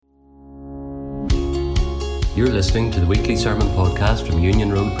You're listening to the weekly sermon podcast from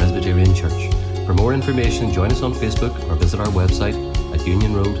Union Road Presbyterian Church. For more information, join us on Facebook or visit our website at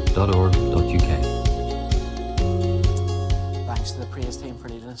unionroad.org.uk. Thanks to the praise team for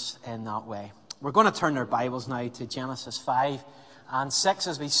leading us in that way. We're going to turn our Bibles now to Genesis 5 and 6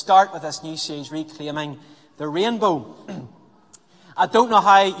 as we start with this new series, Reclaiming the Rainbow. I don't know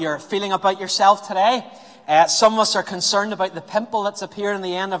how you're feeling about yourself today. Some of us are concerned about the pimple that's appeared on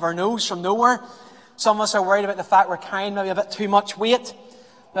the end of our nose from nowhere. Some of us are worried about the fact we're carrying maybe a bit too much weight.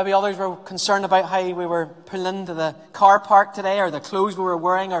 Maybe others were concerned about how we were pulling into the car park today, or the clothes we were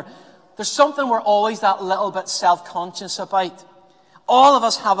wearing, or there's something we're always that little bit self-conscious about. All of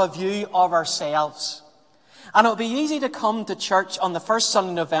us have a view of ourselves. And it would be easy to come to church on the first Sunday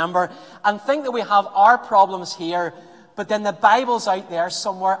in November and think that we have our problems here, but then the Bible's out there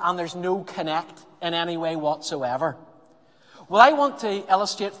somewhere and there's no connect in any way whatsoever. Well, I want to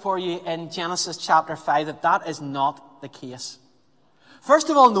illustrate for you in Genesis chapter 5 that is not the case. First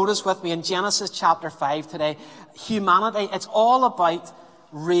of all, notice with me in Genesis chapter 5 today, humanity, it's all about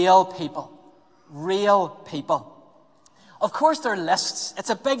real people. Real people. Of course, there are lists. It's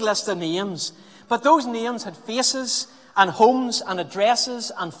a big list of names. But those names had faces and homes and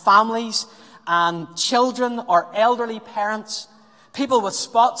addresses and families and children or elderly parents, people with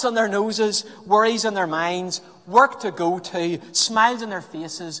spots on their noses, worries in their minds, work to go to, smiles on their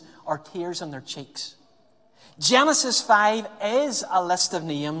faces, or tears on their cheeks. Genesis 5 is a list of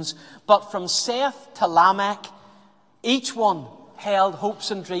names, but from Seth to Lamech, each one held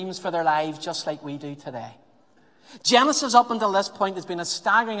hopes and dreams for their lives just like we do today. Genesis up until this point has been a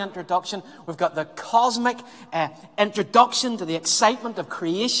staggering introduction. We've got the cosmic introduction to the excitement of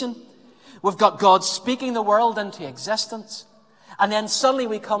creation. We've got God speaking the world into existence. And then suddenly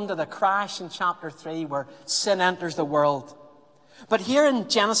we come to the crash in chapter 3 where sin enters the world. But here in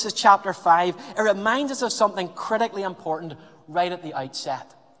Genesis chapter 5, it reminds us of something critically important right at the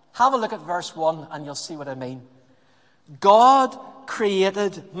outset. Have a look at verse 1 and you'll see what I mean. God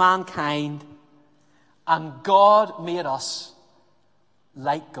created mankind and God made us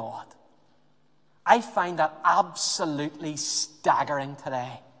like God. I find that absolutely staggering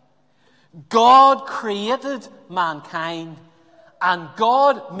today. God created mankind and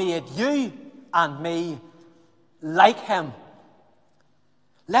God made you and me like Him.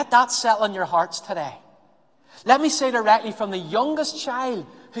 Let that settle in your hearts today. Let me say directly from the youngest child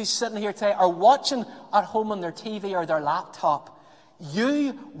who's sitting here today or watching at home on their TV or their laptop,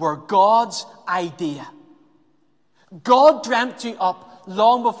 you were God's idea. God dreamt you up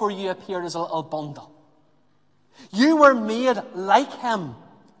long before you appeared as a little bundle. You were made like Him.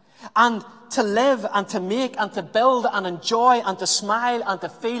 And to live and to make and to build and enjoy and to smile and to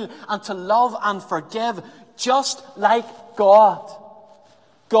feel and to love and forgive just like God.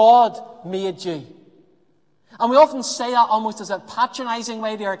 God made you. And we often say that almost as a patronizing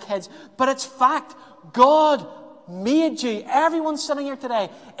way to our kids, but it's fact. God made you. Everyone sitting here today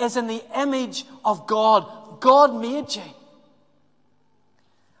is in the image of God. God made you.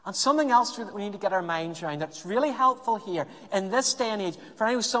 And something else that we need to get our minds around that's really helpful here in this day and age. For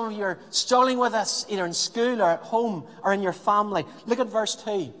I know some of you are struggling with this either in school or at home or in your family. Look at verse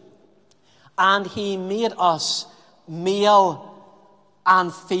 2. And He made us male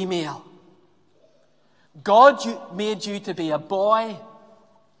and female. God made you to be a boy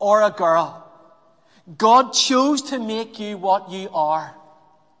or a girl. God chose to make you what you are.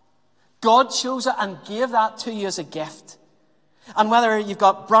 God chose it and gave that to you as a gift. And whether you've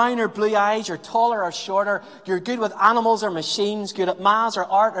got brown or blue eyes, you're taller or shorter, you're good with animals or machines, good at maths or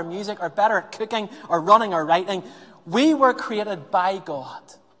art or music, or better at cooking or running or writing, we were created by God.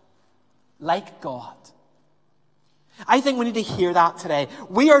 Like God. I think we need to hear that today.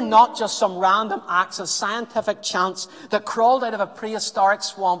 We are not just some random acts of scientific chance that crawled out of a prehistoric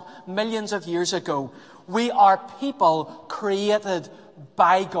swamp millions of years ago. We are people created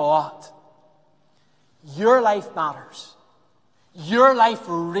by God. Your life matters. Your life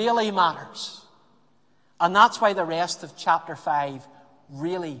really matters. And that's why the rest of chapter 5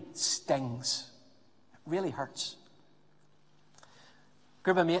 really stings. It really hurts. A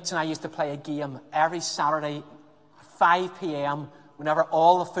group of mates and I used to play a game every Saturday, 5 p.m, whenever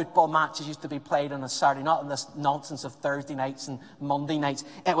all the football matches used to be played on a Saturday, not in this nonsense of Thursday nights and Monday nights.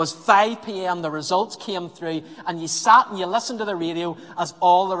 It was 5 p.m, the results came through, and you sat and you listened to the radio as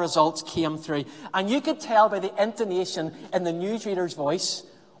all the results came through. And you could tell by the intonation in the newsreader's voice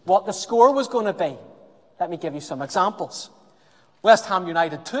what the score was going to be. Let me give you some examples. West Ham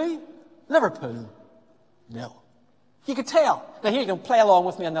United 2, Liverpool 0. You could tell. Now here, you can play along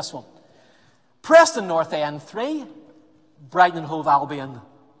with me on this one. Preston North End 3, Brighton and Hove Albion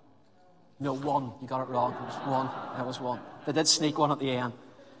No, one. You got it wrong. It was one. It was one. They did sneak one at the end.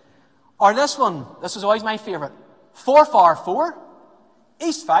 Or this one. This was always my favourite. 4 for 4.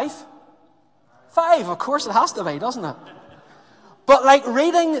 East 5. 5, of course it has to be, doesn't it? But like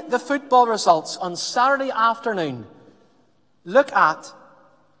reading the football results on Saturday afternoon, look at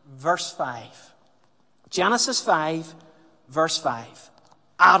verse 5. Genesis 5, verse 5.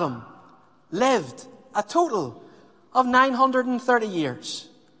 Adam lived a total of 930 years.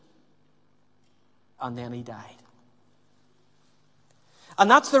 And then he died. And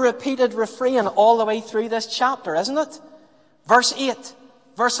that's the repeated refrain all the way through this chapter, isn't it? Verse 8,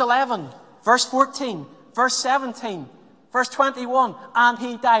 verse 11, verse 14, verse 17, verse 21. And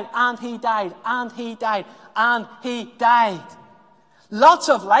he died, and he died, and he died, and he died. Lots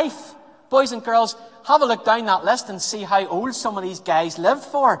of life. Boys and girls, have a look down that list and see how old some of these guys lived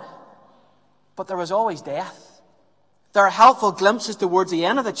for. But there was always death. There are helpful glimpses towards the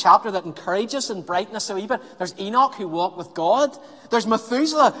end of the chapter that encourage us and brighten us a wee bit. There's Enoch who walked with God. There's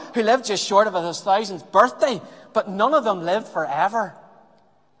Methuselah who lived just short of his 1000th birthday. But none of them lived forever.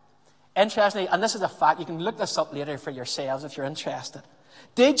 Interestingly, and this is a fact, you can look this up later for yourselves if you're interested.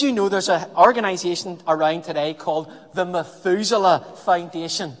 Did you know there's an organisation around today called the Methuselah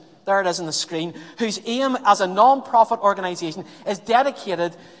Foundation? There it is on the screen. Whose aim as a non-profit organisation is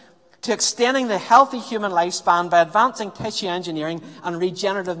dedicated to extending the healthy human lifespan by advancing tissue engineering and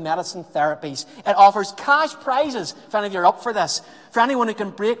regenerative medicine therapies. It offers cash prizes, if any of you are up for this, for anyone who can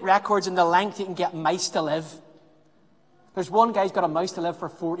break records in the length you can get mice to live. There's one guy who's got a mouse to live for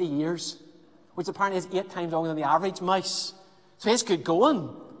 40 years, which apparently is 8 times longer than the average mouse. So he's good going.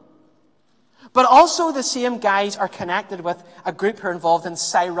 But also the same guys are connected with a group who are involved in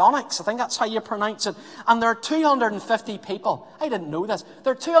Cyronics. I think that's how you pronounce it. And there are 250 people. I didn't know this.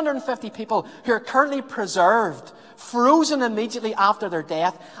 There are 250 people who are currently preserved, frozen immediately after their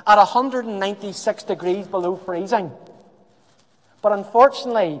death at 196 degrees below freezing. But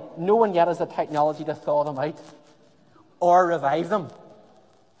unfortunately, no one yet has the technology to thaw them out or revive them.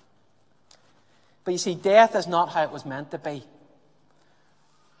 But you see, death is not how it was meant to be.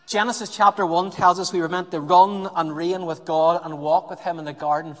 Genesis chapter 1 tells us we were meant to run and reign with God and walk with Him in the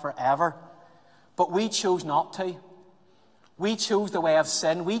garden forever. But we chose not to. We chose the way of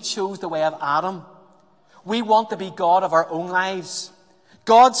sin. We chose the way of Adam. We want to be God of our own lives.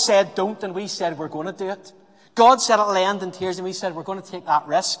 God said don't, and we said we're going to do it. God said it'll end in tears, and we said we're going to take that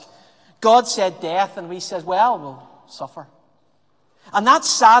risk. God said death, and we said, well, we'll suffer. And that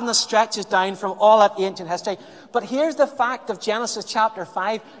sadness stretches down from all that ancient history. But here's the fact of Genesis chapter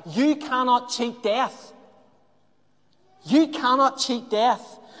 5. You cannot cheat death. You cannot cheat death.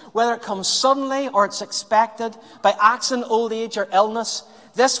 Whether it comes suddenly or it's expected, by accident, old age or illness,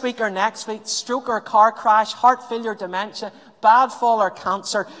 this week or next week, stroke or car crash, heart failure, dementia, bad fall or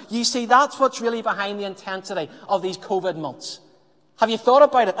cancer. You see, that's what's really behind the intensity of these COVID months. Have you thought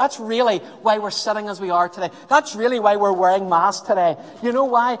about it? That's really why we're sitting as we are today. That's really why we're wearing masks today. You know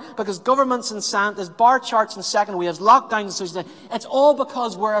why? Because governments and scientists, bar charts and second waves, lockdowns and social distancing, it's all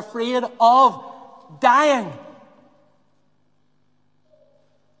because we're afraid of dying.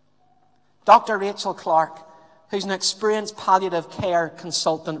 Dr. Rachel Clark, who's an experienced palliative care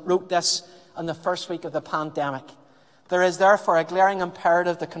consultant, wrote this in the first week of the pandemic. There is therefore a glaring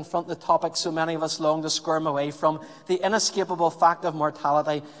imperative to confront the topic so many of us long to squirm away from, the inescapable fact of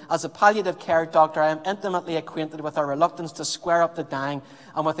mortality. As a palliative care doctor, I am intimately acquainted with our reluctance to square up the dying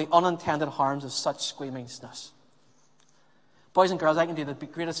and with the unintended harms of such squeamishness. Boys and girls, I can do the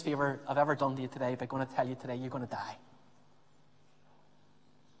greatest favour I've ever done to you today by going to tell you today you're going to die.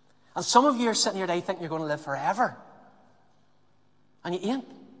 And some of you are sitting here today thinking you're going to live forever. And you ain't.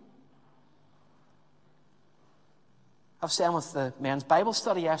 I was saying with the men's Bible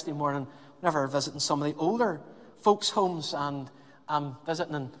study yesterday morning, whenever we're visiting some of the older folks' homes and I'm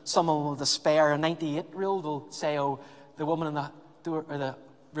visiting and someone will despair, a 98-year-old will say, oh, the woman in the door, or the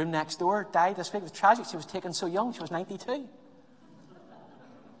room next door died this week. It was tragic. She was taken so young. She was 92.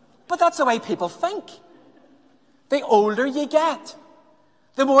 But that's the way people think. The older you get,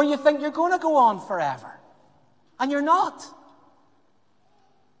 the more you think you're going to go on forever. And you're not.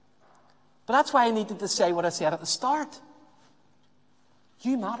 But that's why I needed to say what I said at the start.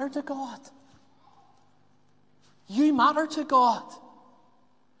 You matter to God. You matter to God.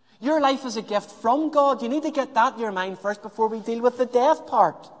 Your life is a gift from God. You need to get that in your mind first before we deal with the death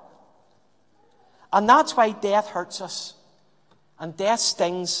part. And that's why death hurts us. And death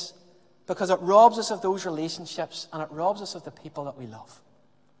stings because it robs us of those relationships and it robs us of the people that we love.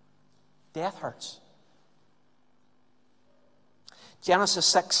 Death hurts. Genesis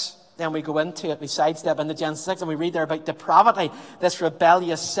 6. Then we go into it, we sidestep into Genesis 6, and we read there about depravity, this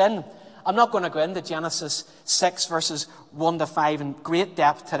rebellious sin. I'm not going to go into Genesis 6 verses 1 to 5 in great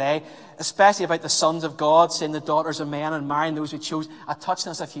depth today, especially about the sons of God, saying the daughters of men and marrying those we chose. I touched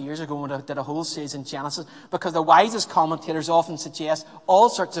on this a few years ago when I did a whole series in Genesis, because the wisest commentators often suggest all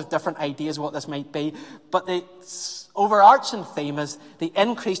sorts of different ideas what this might be. But the overarching theme is the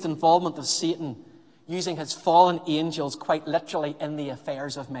increased involvement of Satan using his fallen angels quite literally in the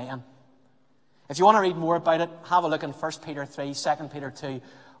affairs of men. If you want to read more about it, have a look in 1 Peter 3, 2 Peter 2,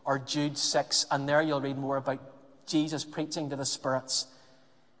 or Jude 6, and there you'll read more about Jesus preaching to the spirits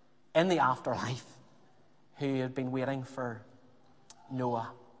in the afterlife who had been waiting for Noah,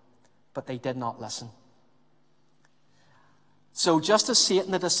 but they did not listen. So just as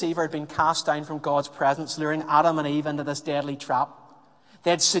Satan the deceiver had been cast down from God's presence, luring Adam and Eve into this deadly trap, they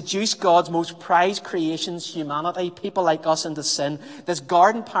had seduced God's most prized creations, humanity, people like us, into sin. This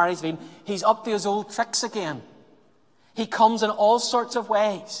garden paradise of Eden, he's up to his old tricks again. He comes in all sorts of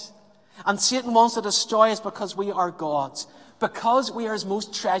ways. And Satan wants to destroy us because we are God's. Because we are his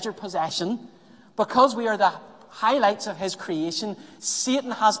most treasured possession. Because we are the highlights of his creation. Satan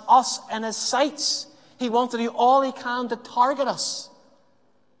has us in his sights. He wants to do all he can to target us.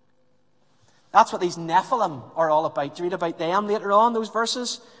 That's what these Nephilim are all about. You read about them later on, those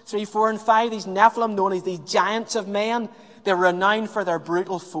verses 3, 4, and 5. These Nephilim, known as these giants of men, they're renowned for their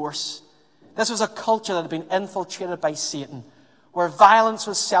brutal force. This was a culture that had been infiltrated by Satan, where violence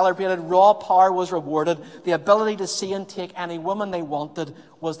was celebrated, raw power was rewarded, the ability to see and take any woman they wanted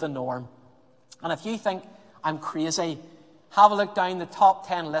was the norm. And if you think I'm crazy, have a look down the top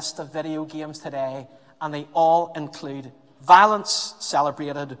 10 list of video games today, and they all include violence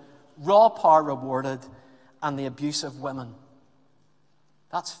celebrated, raw power rewarded, and the abuse of women.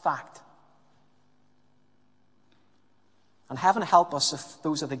 That's fact. And heaven help us if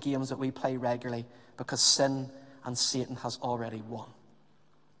those are the games that we play regularly, because sin and Satan has already won.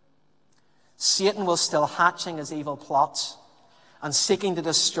 Satan was still hatching his evil plots and seeking to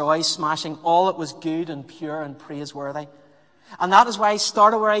destroy, smashing all that was good and pure and praiseworthy. And that is why I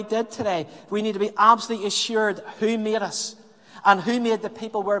started where I did today. We need to be absolutely assured who made us, and who made the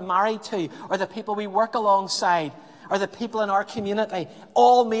people we're married to, or the people we work alongside, or the people in our community,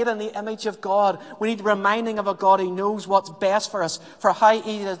 all made in the image of God. We need reminding of a God who knows what's best for us, for how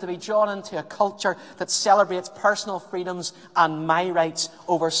easy it is to be drawn into a culture that celebrates personal freedoms and my rights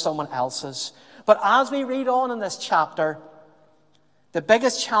over someone else's. But as we read on in this chapter, the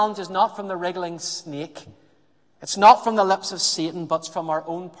biggest challenge is not from the wriggling snake. It's not from the lips of Satan, but it's from our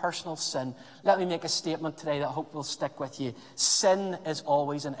own personal sin. Let me make a statement today that I hope will stick with you. Sin is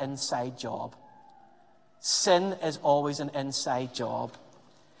always an inside job. Sin is always an inside job.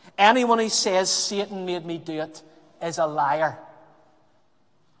 Anyone who says Satan made me do it is a liar.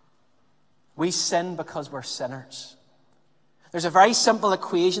 We sin because we're sinners. There's a very simple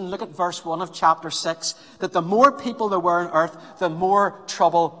equation. Look at verse 1 of chapter 6, that the more people there were on earth, the more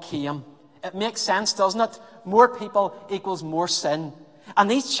trouble came. It makes sense, doesn't it? More people equals more sin. And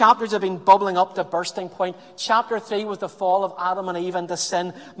these chapters have been bubbling up to bursting point. Chapter 3 was the fall of Adam and Eve into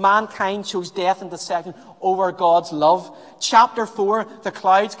sin. Mankind chose death and deception over God's love. Chapter 4, the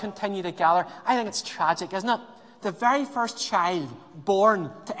clouds continue to gather. I think it's tragic, isn't it? The very first child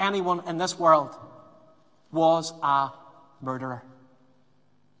born to anyone in this world was a murderer.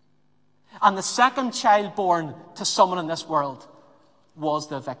 And the second child born to someone in this world was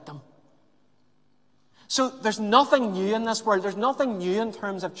the victim. So there's nothing new in this world. There's nothing new in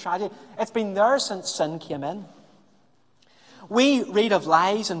terms of tragedy. It's been there since sin came in. We read of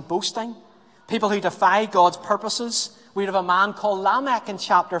lies and boasting, people who defy God's purposes. We read of a man called Lamech in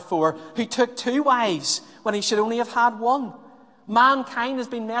chapter 4 who took 2 wives when he should only have had 1. Mankind has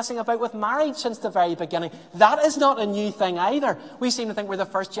been messing about with marriage since the very beginning. That is not a new thing either. We seem to think we're the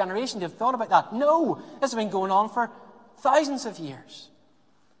first generation to have thought about that. No, this has been going on for thousands of years.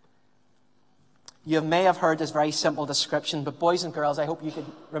 You may have heard this very simple description, but boys and girls, I hope you could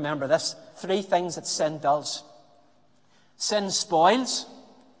remember this. 3 things that sin does. Sin spoils,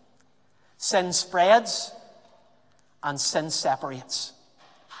 sin spreads, and sin separates.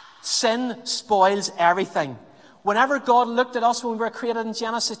 Sin spoils everything. Whenever God looked at us when we were created in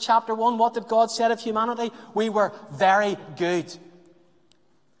Genesis chapter 1, what did God say of humanity? We were very good.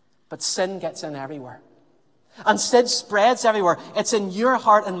 But sin gets in everywhere. And sin spreads everywhere. It's in your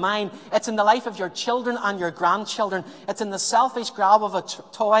heart and mind. It's in the life of your children and your grandchildren. It's in the selfish grab of a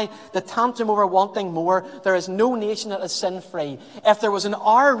toy, the tantrum over wanting more. There is no nation that is sin-free. If there was an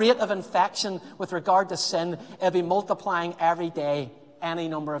hour rate of infection with regard to sin, it would be multiplying every day, any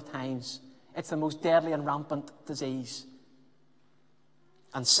number of times. It's the most deadly and rampant disease.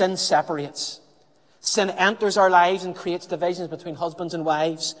 And sin separates. Sin enters our lives and creates divisions between husbands and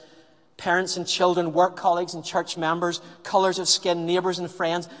wives, Parents and children, work colleagues and church members, colours of skin, neighbours and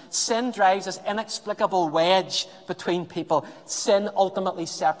friends. Sin drives this inexplicable wedge between people. Sin ultimately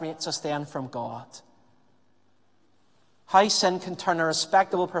separates us then from God. How sin can turn a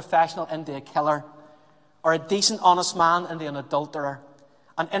respectable professional into a killer, or a decent, honest man into an adulterer,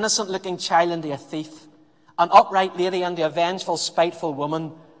 an innocent-looking child into a thief, an upright lady into a vengeful, spiteful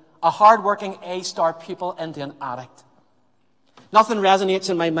woman, a hard-working A-star pupil into an addict. Nothing resonates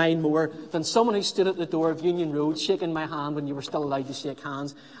in my mind more than someone who stood at the door of Union Road shaking my hand when you were still allowed to shake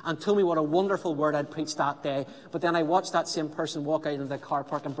hands and told me what a wonderful word I'd preached that day, but then I watched that same person walk out into the car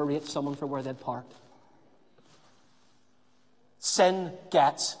park and berate someone for where they'd parked. Sin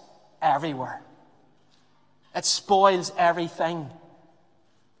gets everywhere. It spoils everything.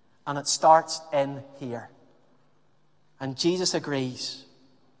 And it starts in here. And Jesus agrees.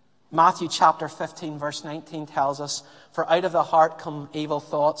 Matthew chapter 15 verse 19 tells us, "For out of the heart come evil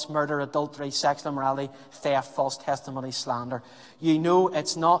thoughts, murder, adultery, sexual immorality, theft, false testimony, slander." You know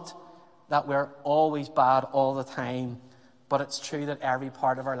it's not that we're always bad all the time, but it's true that every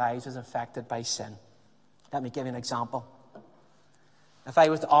part of our lives is affected by sin. Let me give you an example. If I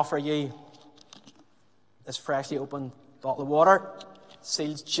was to offer you this freshly opened bottle of water,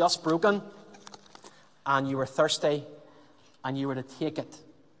 seal's just broken, and you were thirsty, and you were to take it,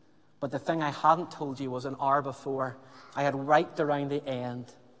 but the thing I hadn't told you was an hour before, I had wiped around the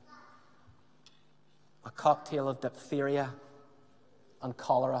end a cocktail of diphtheria and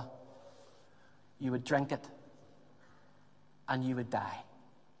cholera. You would drink it, and you would die.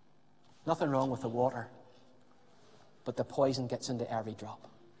 Nothing wrong with the water, but the poison gets into every drop.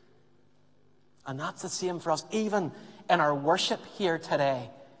 And that's the same for us, even in our worship here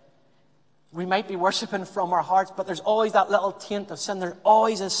today. We might be worshiping from our hearts, but there's always that little taint of sin. There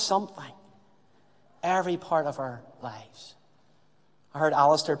always is something. Every part of our lives. I heard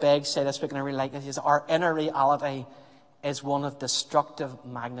Alistair Begg say this week, and I really like it. He says, our inner reality is one of destructive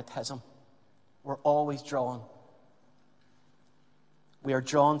magnetism. We're always drawn. We are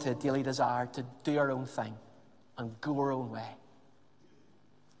drawn to a daily desire to do our own thing and go our own way.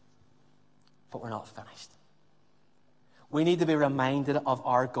 But we're not finished. We need to be reminded of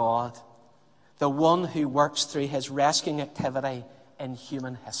our God, the one who works through his rescuing activity in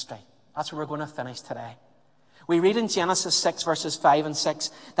human history. That's where we're going to finish today. We read in Genesis 6 verses 5 and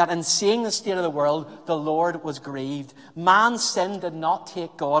 6 that in seeing the state of the world, the Lord was grieved. Man's sin did not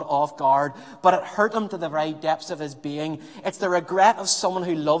take God off guard, but it hurt him to the very depths of his being. It's the regret of someone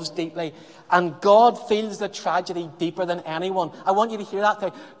who loves deeply, and God feels the tragedy deeper than anyone. I want you to hear that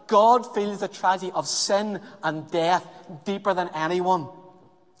today. God feels the tragedy of sin and death deeper than anyone.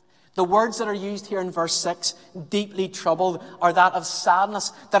 The words that are used here in verse 6, deeply troubled, are that of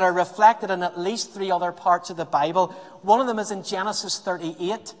sadness that are reflected in at least 3 other parts of the Bible. One of them is in Genesis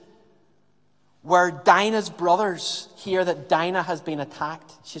 38, where Dinah's brothers hear that Dinah has been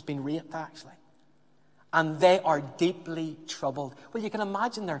attacked. She's been raped, actually. And they are deeply troubled. Well, you can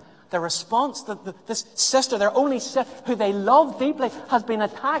imagine their response. This sister, their only sister, who they love deeply, has been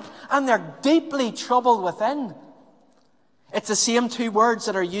attacked, and they're deeply troubled within. It's the same 2 words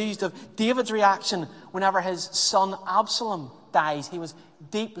that are used of David's reaction whenever his son Absalom dies. He was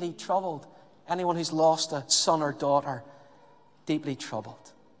deeply troubled. Anyone who's lost a son or daughter, deeply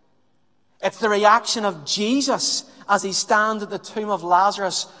troubled. It's the reaction of Jesus as he stands at the tomb of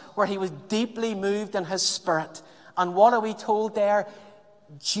Lazarus, where he was deeply moved in his spirit. And what are we told there?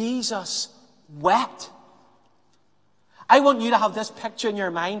 Jesus wept. I want you to have this picture in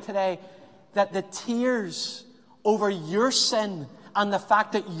your mind today, that the tears over your sin and the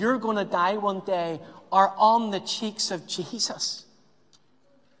fact that you're going to die one day are on the cheeks of Jesus.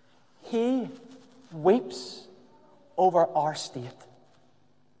 He weeps over our state.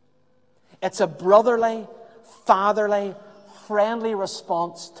 It's a brotherly, fatherly, friendly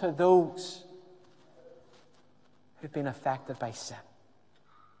response to those who've been affected by sin.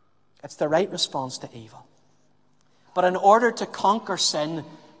 It's the right response to evil. But in order to conquer sin,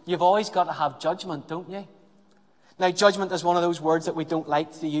 you've always got to have judgment, don't you? Now, judgment is one of those words that we don't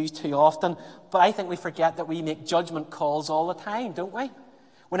like to use too often, but I think we forget that we make judgment calls all the time, don't we?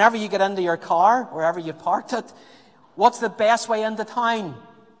 Whenever you get into your car, wherever you parked it, what's the best way into town?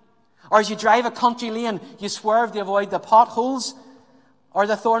 Or as you drive a country lane, you swerve to avoid the potholes or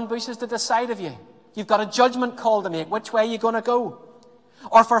the thorn bushes to the side of you. You've got a judgment call to make. Which way are you going to go?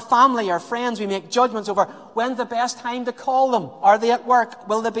 Or for family or friends, we make judgments over when's the best time to call them. Are they at work?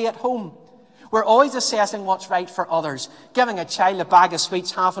 Will they be at home? We're always assessing what's right for others. Giving a child a bag of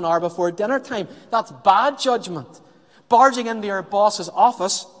sweets half an hour before dinner time, that's bad judgment. Barging into your boss's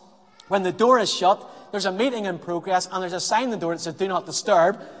office when the door is shut there's a meeting in progress, and there's a sign on the door that says, do not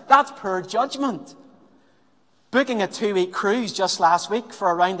disturb. That's poor judgment. Booking a 2-week cruise just last week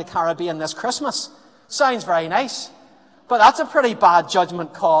for around the Caribbean this Christmas sounds very nice. But that's a pretty bad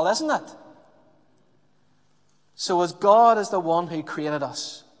judgment call, isn't it? So as God is the one who created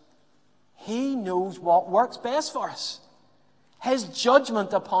us, He knows what works best for us. His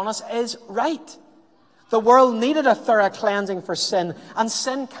judgment upon us is right. The world needed a thorough cleansing for sin, and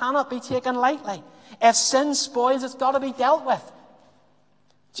sin cannot be taken lightly. If sin spoils, it's got to be dealt with.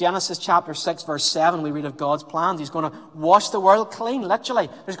 Genesis chapter 6, verse 7, we read of God's plans. He's going to wash the world clean, literally.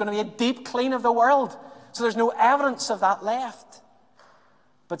 There's going to be a deep clean of the world. So there's no evidence of that left.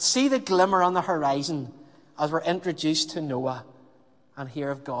 But see the glimmer on the horizon as we're introduced to Noah and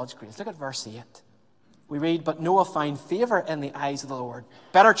hear of God's grace. Look at verse 8. We read, but Noah found favor in the eyes of the Lord.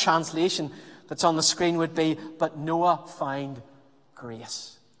 Better translation that's on the screen would be, but Noah found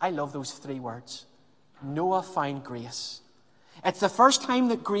grace. I love those 3 words. Noah found grace. It's the first time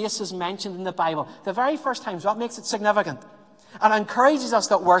that grace is mentioned in the Bible. The very first time. So that makes it significant. And encourages us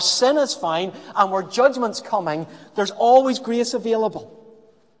that where sin is found and where judgment's coming, there's always grace available.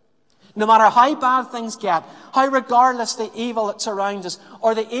 No matter how bad things get, how regardless the evil that surrounds us,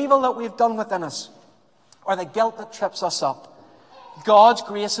 or the evil that we've done within us, or the guilt that trips us up, God's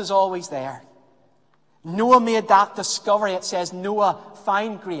grace is always there. Noah made that discovery. It says Noah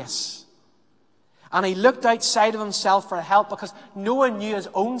found grace. And he looked outside of himself for help because Noah knew his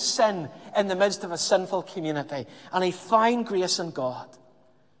own sin in the midst of a sinful community. And he found grace in God.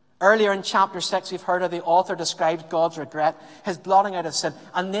 Earlier in chapter 6, we've heard how the author describes God's regret, his blotting out of sin.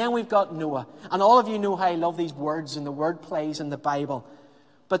 And then we've got Noah. And all of you know how I love these words and the word plays in the Bible.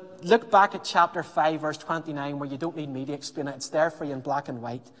 But look back at chapter 5, verse 29, where you don't need me to explain it. It's there for you in black and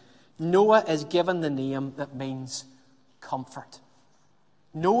white. Noah is given the name that means comfort.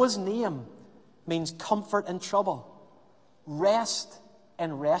 Noah's name means comfort in trouble, rest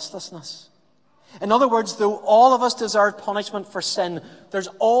in restlessness. In other words, though all of us deserve punishment for sin, there's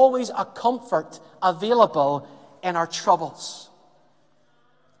always a comfort available in our troubles.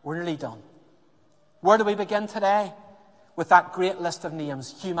 We're nearly done. Where do we begin today? With that great list of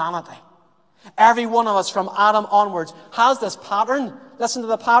names, humanity. Every one of us from Adam onwards has this pattern. Listen to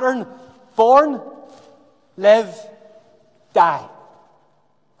the pattern. Born, live, die.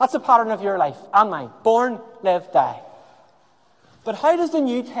 That's the pattern of your life and mine. Born, live, die. But how does the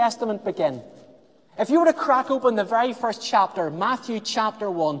New Testament begin? If you were to crack open the very first chapter, Matthew chapter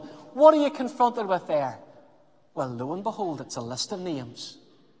 1, what are you confronted with there? Well, lo and behold, it's a list of names.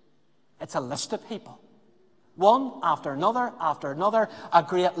 It's a list of people. One after another, a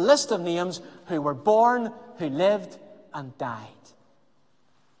great list of names who were born, who lived, and died.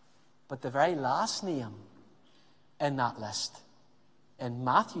 But the very last name in that list, in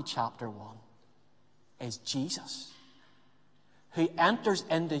Matthew chapter 1, is Jesus, who enters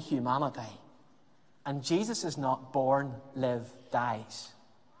into humanity. And Jesus is not born, live, dies.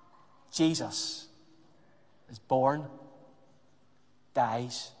 Jesus is born,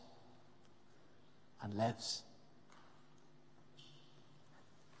 dies, and lives.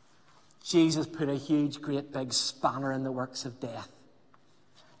 Jesus put a huge, great big spanner in the works of death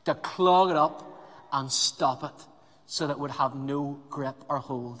to clog it up and stop it so that it would have no grip or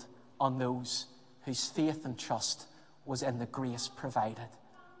hold on those whose faith and trust was in the grace provided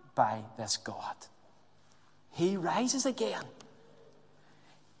by this God. He rises again.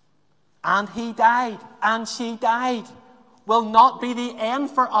 And he died, and she died. Will not be the end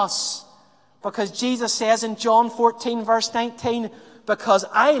for us. Because Jesus says in John 14, verse 19, because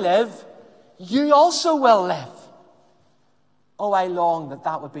I live, you also will live. Oh, I long that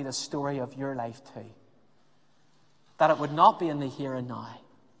that would be the story of your life too. That it would not be in the here and now,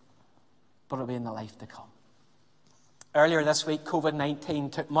 but it would be in the life to come. Earlier this week,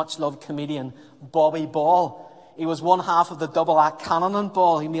 COVID-19 took much-loved comedian Bobby Ball. He was one half of the double-act Cannon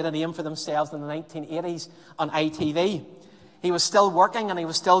Ball. He made a name for themselves in the 1980s on ITV. He was still working and he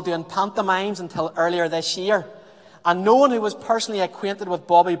was still doing pantomimes until earlier this year. And no one who was personally acquainted with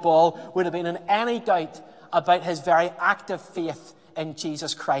Bobby Ball would have been in any doubt about his very active faith in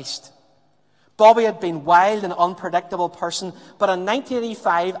Jesus Christ. Bobby had been a wild and unpredictable person, but in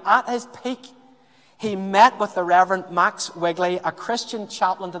 1985, at his peak, he met with the Reverend Max Wigley, a Christian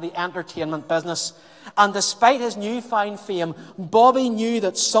chaplain to the entertainment business. And despite his newfound fame, Bobby knew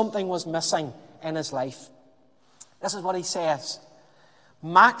that something was missing in his life. This is what he says.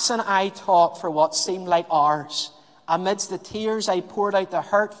 Max and I talked for what seemed like hours. Amidst the tears, I poured out the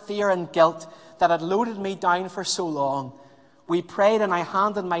hurt, fear, and guilt that had loaded me down for so long. We prayed and I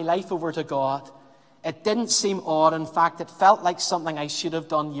handed my life over to God. It didn't seem odd. In fact, it felt like something I should have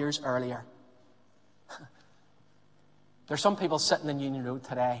done years earlier. There's some people sitting in Union Road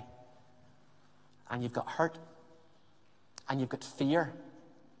today, and you've got hurt, and you've got fear,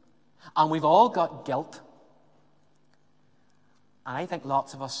 and we've all got guilt. And I think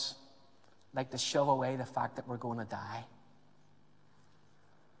lots of us like to shove away the fact that we're going to die.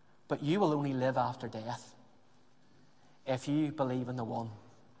 But you will only live after death if you believe in the one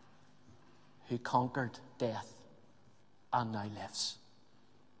who conquered death and now lives.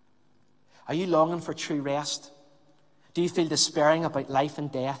 Are you longing for true rest? Do you feel despairing about life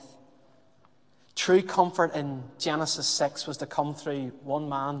and death? True comfort in Genesis 6 was to come through one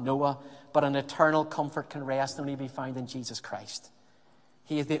man, Noah, but an eternal comfort can rest only be found in Jesus Christ.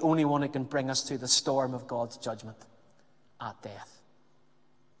 He is the only one who can bring us through the storm of God's judgment at death.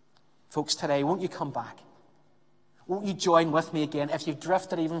 Folks, today, won't you come back? Won't you join with me again? If you've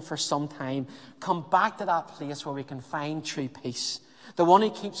drifted even for some time, come back to that place where we can find true peace. The one who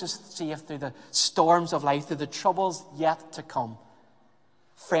keeps us safe through the storms of life, through the troubles yet to come.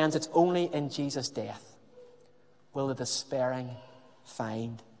 Friends, it's only in Jesus' death will the despairing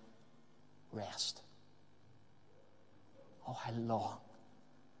find rest. Oh, how long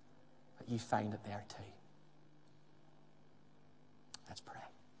that you find it there too. Let's pray.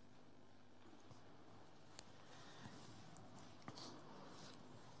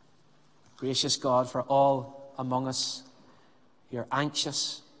 Gracious God, for all among us who are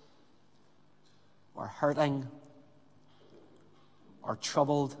anxious, or hurting, or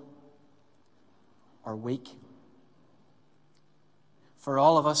troubled, or weak, for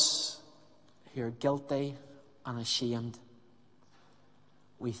all of us who are guilty and ashamed,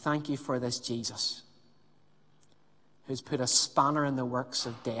 we thank you for this Jesus who's put a spanner in the works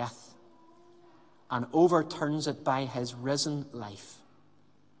of death and overturns it by his risen life.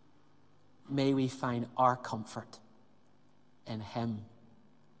 May we find our comfort in him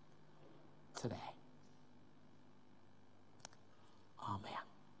today.